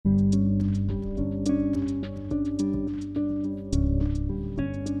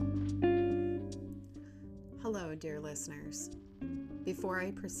I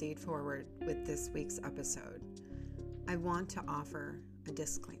proceed forward with this week's episode, I want to offer a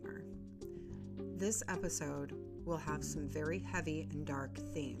disclaimer. This episode will have some very heavy and dark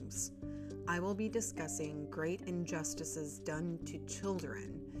themes. I will be discussing great injustices done to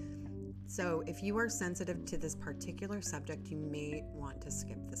children. So if you are sensitive to this particular subject, you may want to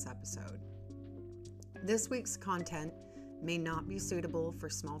skip this episode. This week's content may not be suitable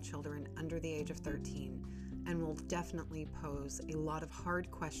for small children under the age of 13 and will definitely pose a lot of hard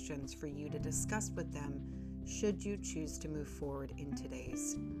questions for you to discuss with them should you choose to move forward in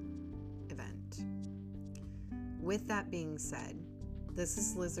today's event. With that being said, this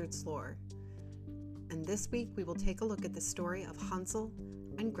is Lizard's Lore, and this week we will take a look at the story of Hansel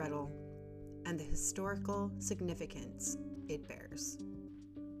and Gretel and the historical significance it bears.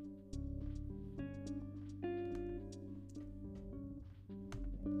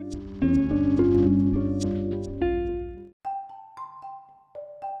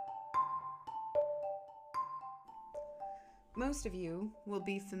 Most of you will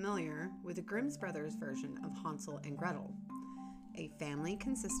be familiar with the Grimm's Brothers version of Hansel and Gretel, a family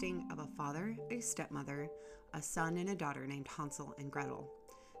consisting of a father, a stepmother, a son, and a daughter named Hansel and Gretel,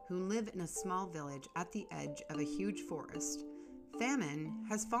 who live in a small village at the edge of a huge forest. Famine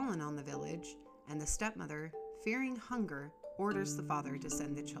has fallen on the village, and the stepmother, fearing hunger, orders the father to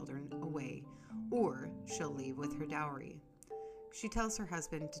send the children away, or she'll leave with her dowry. She tells her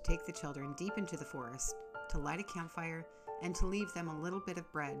husband to take the children deep into the forest, to light a campfire, and to leave them a little bit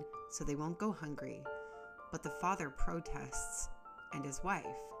of bread so they won't go hungry. But the father protests, and his wife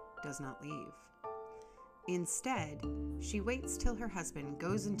does not leave. Instead, she waits till her husband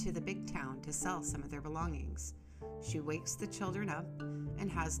goes into the big town to sell some of their belongings. She wakes the children up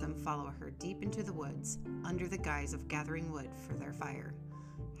and has them follow her deep into the woods under the guise of gathering wood for their fire.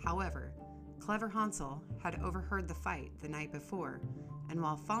 However, clever Hansel had overheard the fight the night before, and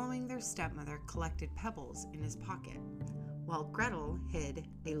while following their stepmother collected pebbles in his pocket, while Gretel hid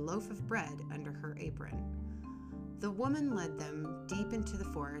a loaf of bread under her apron. The woman led them deep into the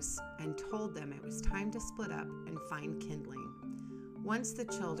forest and told them it was time to split up and find kindling. Once the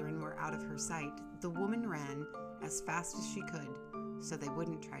children were out of her sight, the woman ran as fast as she could so they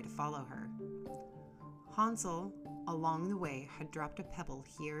wouldn't try to follow her. Hansel, along the way, had dropped a pebble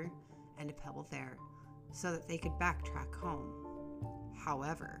here and a pebble there so that they could backtrack home.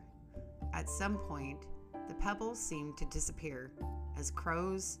 However, at some point, the pebbles seemed to disappear as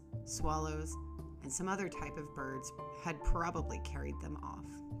crows, swallows, and some other type of birds had probably carried them off.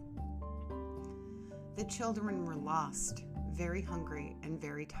 The children were lost, very hungry and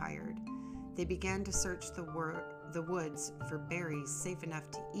very tired. They began to search the woods for berries safe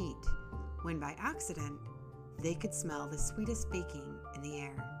enough to eat, when by accident, they could smell the sweetest baking in the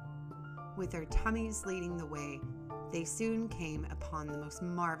air. With their tummies leading the way, they soon came upon the most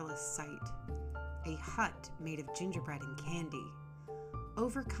marvelous sight, a hut made of gingerbread and candy.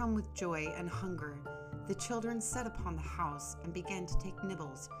 Overcome with joy and hunger, the children set upon the house and began to take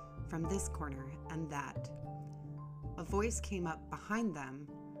nibbles from this corner and that. A voice came up behind them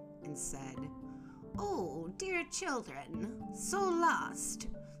and said, "Oh, dear children, so lost,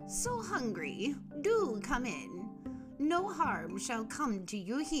 so hungry, do come in. No harm shall come to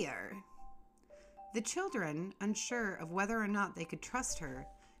you here." The children, unsure of whether or not they could trust her,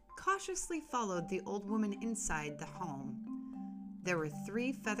 cautiously followed the old woman inside the home. There were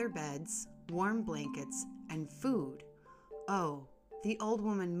 3 feather beds, warm blankets, and food. Oh, the old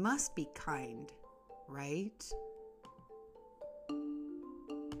woman must be kind, right?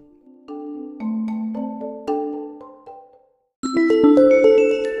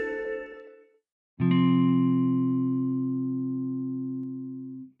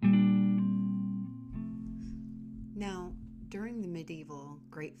 Now, during the medieval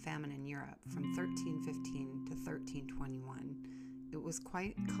Great Famine in Europe from 1315 to 1321, it was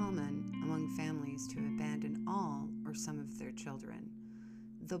quite common among families to abandon all or some of their children.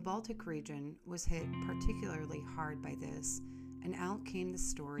 The Baltic region was hit particularly hard by this, and out came the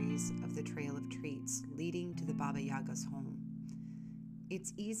stories of the Trail of Treats leading to the Baba Yaga's home.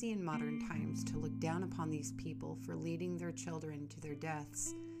 It's easy in modern times to look down upon these people for leading their children to their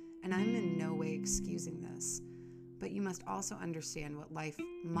deaths, and I'm in no way excusing this. But you must also understand what life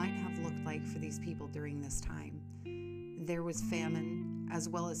might have looked like for these people during this time. There was famine, as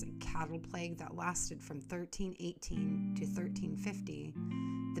well as a cattle plague that lasted from 1318 to 1350.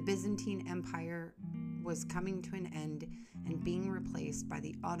 The Byzantine Empire was coming to an end and being replaced by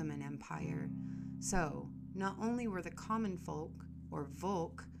the Ottoman Empire. So, not only were the common folk, or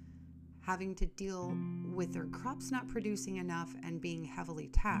Volk, having to deal with their crops not producing enough and being heavily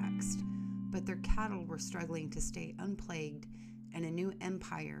taxed, but their cattle were struggling to stay unplagued and a new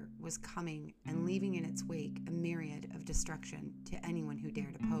empire was coming and leaving in its wake a myriad of destruction to anyone who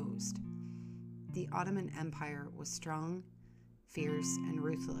dared oppose. The Ottoman Empire was strong, fierce, and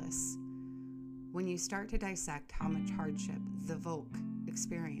ruthless. When you start to dissect how much hardship the Volk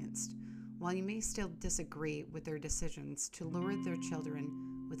experienced, while you may still disagree with their decisions to lure their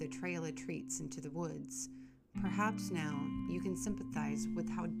children with a trail of treats into the woods, perhaps now you can sympathize with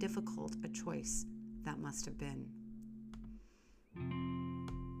how difficult a choice that must have been.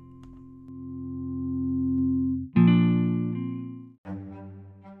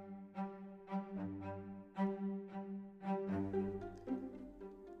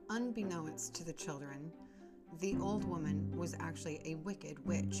 Unbeknownst to the children, the old woman was actually a wicked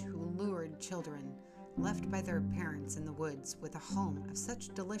witch who lured children left by their parents in the woods with a home of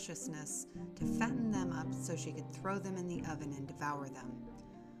such deliciousness to fatten them up so she could throw them in the oven and devour them.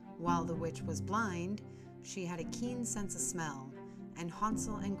 While the witch was blind, she had a keen sense of smell, and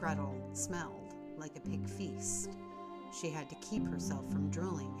Hansel and Gretel smelled like a pig feast. She had to keep herself from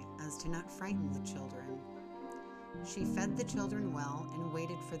drooling as to not frighten the children. She fed the children well and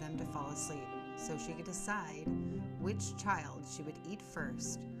waited for them to fall asleep so she could decide which child she would eat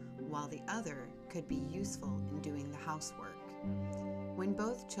first, while the other could be useful in doing the housework. When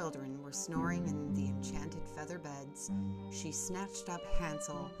both children were snoring in the enchanted feather beds, she snatched up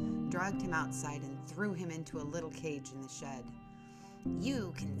Hansel, dragged him outside, and threw him into a little cage in the shed.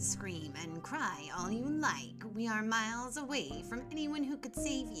 "You can scream and cry all you like. We are miles away from anyone who could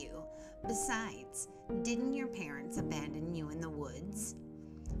save you. Besides, didn't your parents abandon you in the woods?"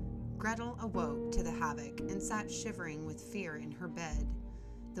 Gretel awoke to the havoc and sat shivering with fear in her bed.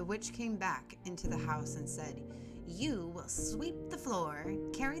 The witch came back into the house and said, "You will sweep the floor,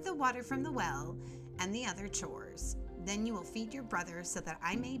 carry the water from the well, and the other chores. Then you will feed your brother so that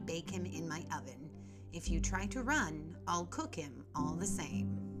I may bake him in my oven. If you try to run, I'll cook him all the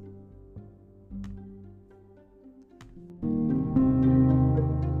same."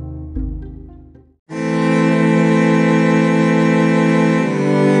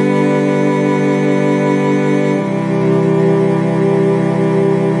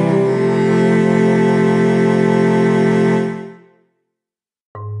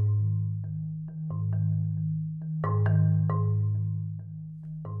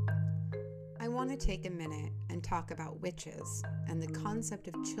 I want to take a minute and talk about witches and the concept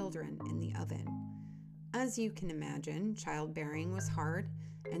of children in the oven. As you can imagine, childbearing was hard,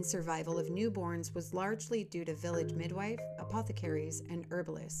 and survival of newborns was largely due to village midwife, apothecaries, and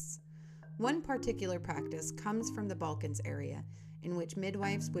herbalists. One particular practice comes from the Balkans area, in which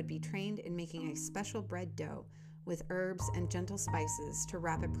midwives would be trained in making a special bread dough with herbs and gentle spices to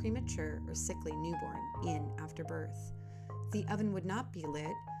wrap a premature or sickly newborn in after birth. The oven would not be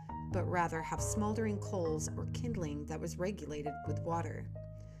lit, but rather have smoldering coals or kindling that was regulated with water.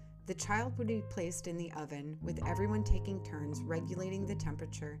 The child would be placed in the oven, with everyone taking turns regulating the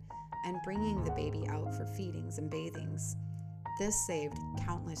temperature and bringing the baby out for feedings and bathings. This saved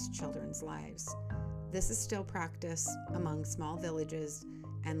countless children's lives. This is still practiced among small villages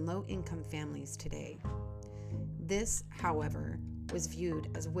and low-income families today. This, however, was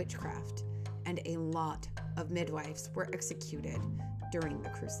viewed as witchcraft, and a lot of midwives were executed during the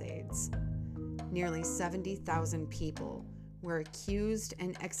Crusades. Nearly 70,000 people were accused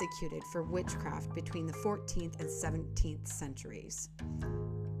and executed for witchcraft between the 14th and 17th centuries,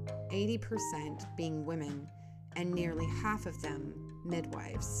 80% being women and nearly half of them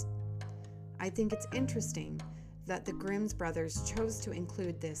midwives. I think it's interesting that the Grimm's brothers chose to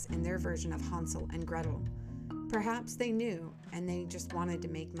include this in their version of Hansel and Gretel. Perhaps they knew and they just wanted to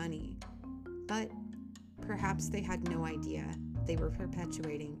make money, but perhaps they had no idea they were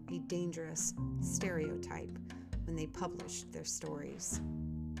perpetuating a dangerous stereotype when they published their stories.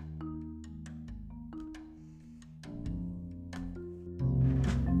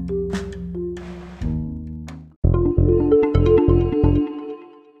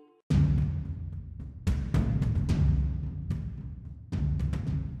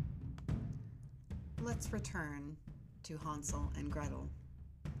 Let's return to Hansel and Gretel.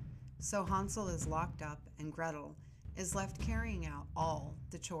 So Hansel is locked up and Gretel is left carrying out all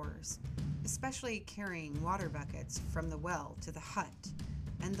the chores, especially carrying water buckets from the well to the hut,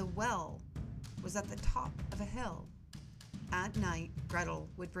 and the well was at the top of a hill. At night, Gretel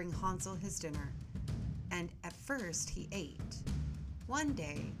would bring Hansel his dinner, and at first he ate. One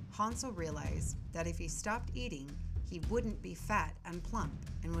day, Hansel realized that if he stopped eating, he wouldn't be fat and plump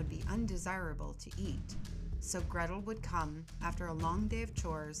and would be undesirable to eat. So Gretel would come after a long day of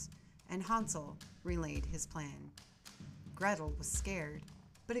chores, and Hansel relayed his plan. Gretel was scared,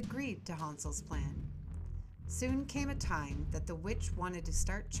 but agreed to Hansel's plan. Soon came a time that the witch wanted to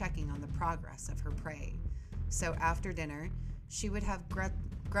start checking on the progress of her prey. So after dinner, she would have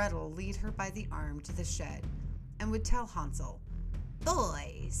Gretel lead her by the arm to the shed and would tell Hansel,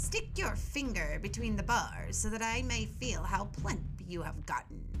 "Boy, stick your finger between the bars so that I may feel how plump you have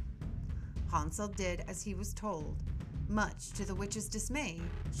gotten." Hansel did as he was told. Much to the witch's dismay,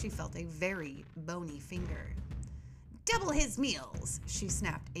 she felt a very bony finger. "Double his meals," she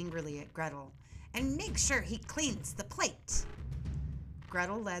snapped angrily at Gretel, "and make sure he cleans the plate."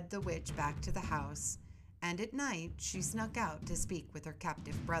 Gretel led the witch back to the house, and at night she snuck out to speak with her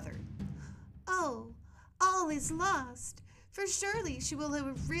captive brother. "Oh, all is lost, for surely she will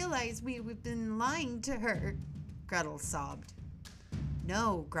have realized we have been lying to her," Gretel sobbed.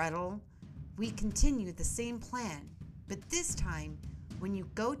 "No, Gretel, we continue the same plan, but this time, when you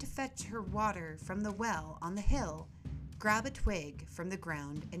go to fetch her water from the well on the hill, grab a twig from the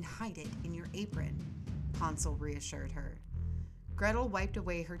ground and hide it in your apron," Hansel reassured her. Gretel wiped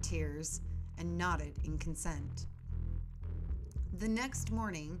away her tears and nodded in consent. The next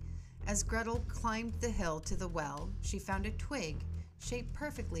morning, as Gretel climbed the hill to the well, she found a twig shaped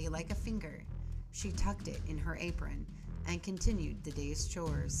perfectly like a finger. She tucked it in her apron and continued the day's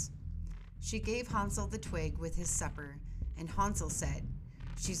chores. She gave Hansel the twig with his supper, and Hansel said,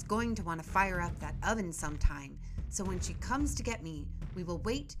 "She's going to want to fire up that oven sometime, so when she comes to get me, we will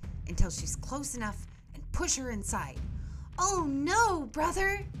wait until she's close enough and push her inside." "Oh no,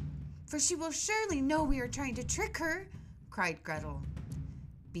 brother, for she will surely know we are trying to trick her," cried Gretel.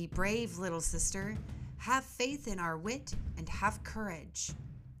 "Be brave, little sister. Have faith in our wit and have courage."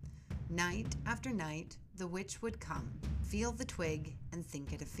 Night after night, the witch would come, feel the twig, and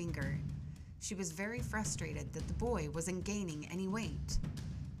think it a finger. She was very frustrated that the boy wasn't gaining any weight.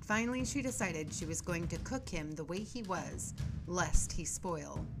 Finally, she decided she was going to cook him the way he was, lest he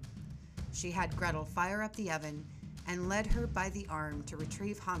spoil. She had Gretel fire up the oven and led her by the arm to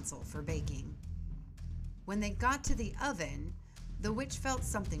retrieve Hansel for baking. When they got to the oven, the witch felt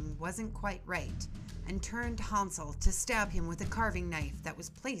something wasn't quite right and turned to Hansel to stab him with a carving knife that was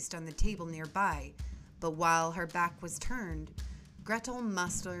placed on the table nearby. But while her back was turned, Gretel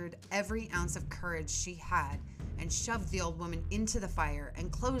mustered every ounce of courage she had and shoved the old woman into the fire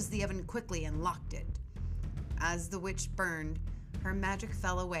and closed the oven quickly and locked it. As the witch burned, her magic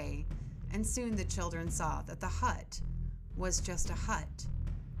fell away, and soon the children saw that the hut was just a hut,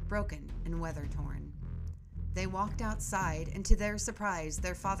 broken and weather-torn. They walked outside, and to their surprise,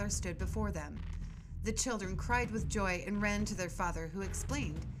 their father stood before them. The children cried with joy and ran to their father, who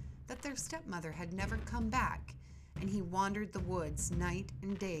explained that their stepmother had never come back, and he wandered the woods night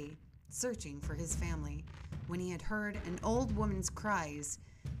and day, searching for his family. When he had heard an old woman's cries,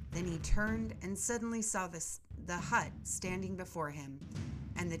 then he turned and suddenly saw the hut standing before him,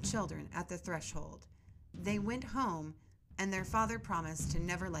 and the children at the threshold. They went home, and their father promised to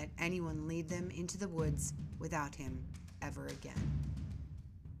never let anyone lead them into the woods without him ever again.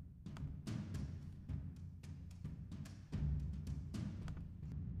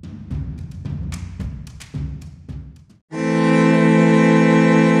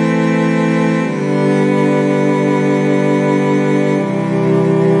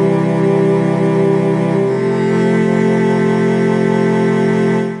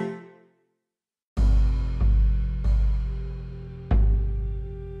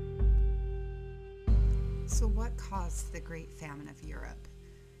 So what caused the Great Famine of Europe?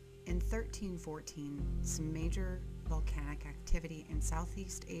 In 1314, some major volcanic activity in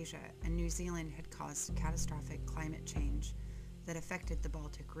Southeast Asia and New Zealand had caused catastrophic climate change that affected the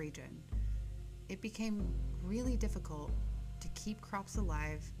Baltic region. It became really difficult to keep crops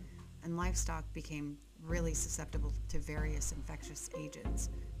alive, and livestock became really susceptible to various infectious agents,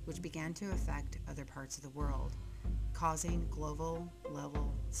 which began to affect other parts of the world, causing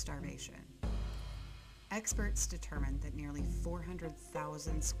global-level starvation. Experts determined that nearly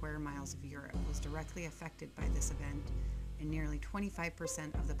 400,000 square miles of Europe was directly affected by this event, and nearly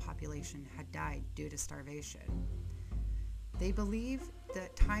 25% of the population had died due to starvation. They believe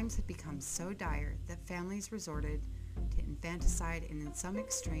that times had become so dire that families resorted to infanticide and, in some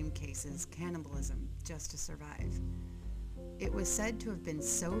extreme cases, cannibalism just to survive. It was said to have been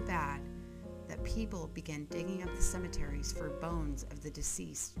so bad that people began digging up the cemeteries for bones of the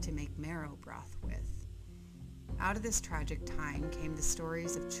deceased to make marrow broth with. Out of this tragic time came the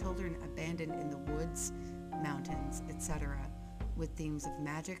stories of children abandoned in the woods, mountains, etc., with themes of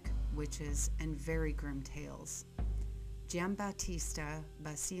magic, witches, and very grim tales. Giambattista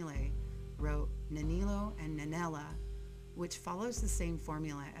Basile wrote Nanilo and Nanella, which follows the same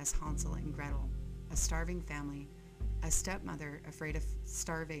formula as Hansel and Gretel, a starving family a stepmother afraid of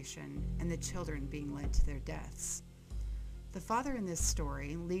starvation, and the children being led to their deaths. The father in this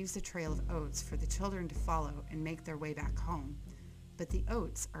story leaves a trail of oats for the children to follow and make their way back home, but the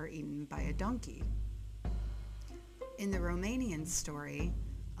oats are eaten by a donkey. In the Romanian story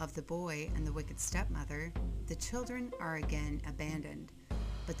of the boy and the wicked stepmother, the children are again abandoned,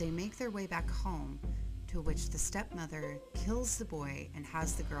 but they make their way back home, to which the stepmother kills the boy and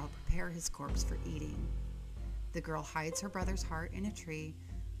has the girl prepare his corpse for eating. The girl hides her brother's heart in a tree,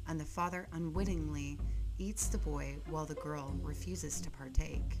 and the father unwittingly eats the boy while the girl refuses to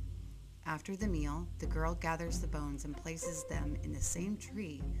partake. After the meal, the girl gathers the bones and places them in the same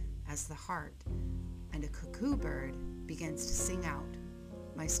tree as the heart, and a cuckoo bird begins to sing out,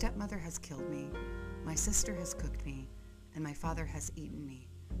 "My stepmother has killed me, my sister has cooked me, and my father has eaten me.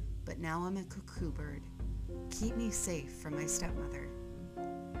 But now I'm a cuckoo bird. Keep me safe from my stepmother."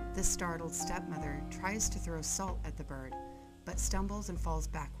 The startled stepmother tries to throw salt at the bird, but stumbles and falls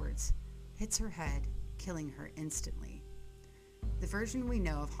backwards, hits her head, killing her instantly. The version we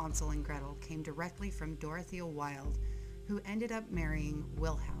know of Hansel and Gretel came directly from Dorothea Wilde, who ended up marrying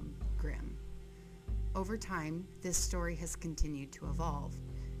Wilhelm Grimm. Over time, this story has continued to evolve.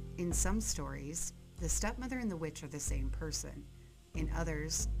 In some stories, the stepmother and the witch are the same person. In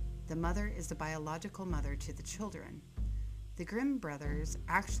others, the mother is the biological mother to the children. The Grimm brothers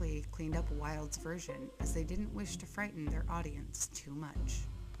actually cleaned up Wilde's version, as they didn't wish to frighten their audience too much.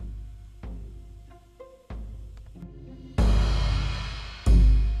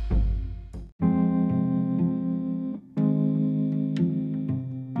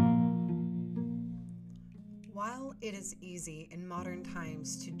 While it is easy in modern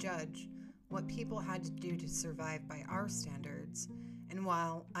times to judge what people had to do to survive by our standards, and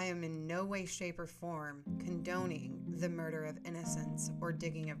while I am in no way, shape, or form condoning the murder of innocents or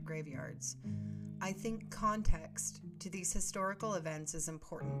digging of graveyards, I think context to these historical events is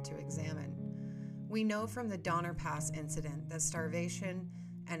important to examine. We know from the Donner Pass incident that starvation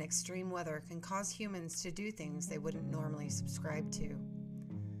and extreme weather can cause humans to do things they wouldn't normally subscribe to.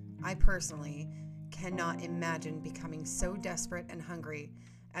 I personally cannot imagine becoming so desperate and hungry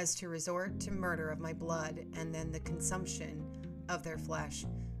as to resort to murder of my blood and then the consumption of their flesh,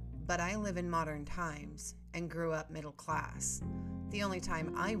 but I live in modern times and grew up middle class. The only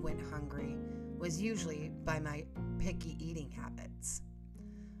time I went hungry was usually by my picky eating habits.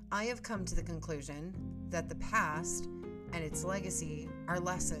 I have come to the conclusion that the past and its legacy are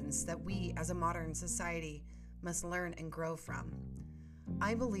lessons that we as a modern society must learn and grow from.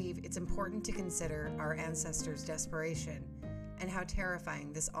 I believe it's important to consider our ancestors' desperation and how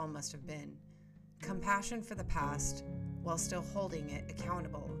terrifying this all must have been. Compassion for the past, while still holding it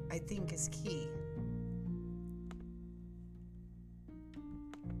accountable, I think is key.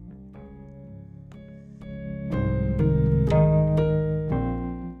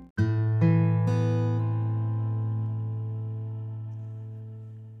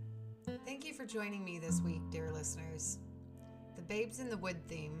 Thank you for joining me this week, dear listeners. The Babes in the Wood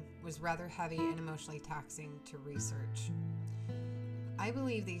theme was rather heavy and emotionally taxing to research. I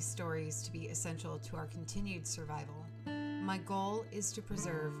believe these stories to be essential to our continued survival. My goal is to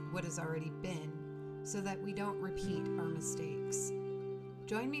preserve what has already been so that we don't repeat our mistakes.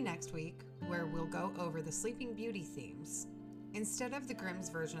 Join me next week where we'll go over the Sleeping Beauty themes. Instead of the Grimm's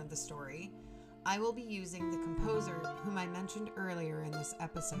version of the story, I will be using the composer whom I mentioned earlier in this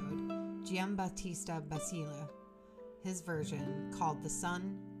episode, Giambattista Basile, his version called The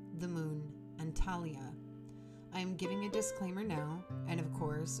Sun, the Moon, and Talia. I am giving a disclaimer now, and of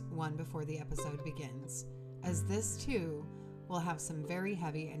course, one before the episode begins, as this too will have some very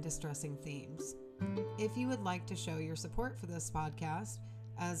heavy and distressing themes. If you would like to show your support for this podcast,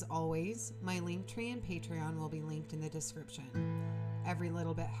 as always, my Linktree and Patreon will be linked in the description. Every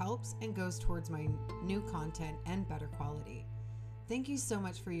little bit helps and goes towards my new content and better quality. Thank you so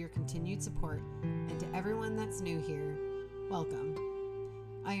much for your continued support, and to everyone that's new here, welcome.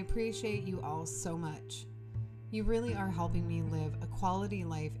 I appreciate you all so much. You really are helping me live a quality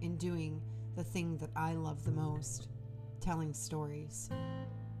life in doing the thing that I love the most, telling stories.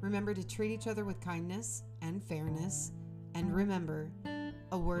 Remember to treat each other with kindness and fairness, and remember,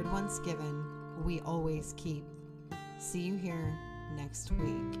 a word once given, we always keep. See you here next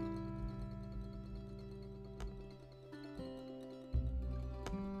week.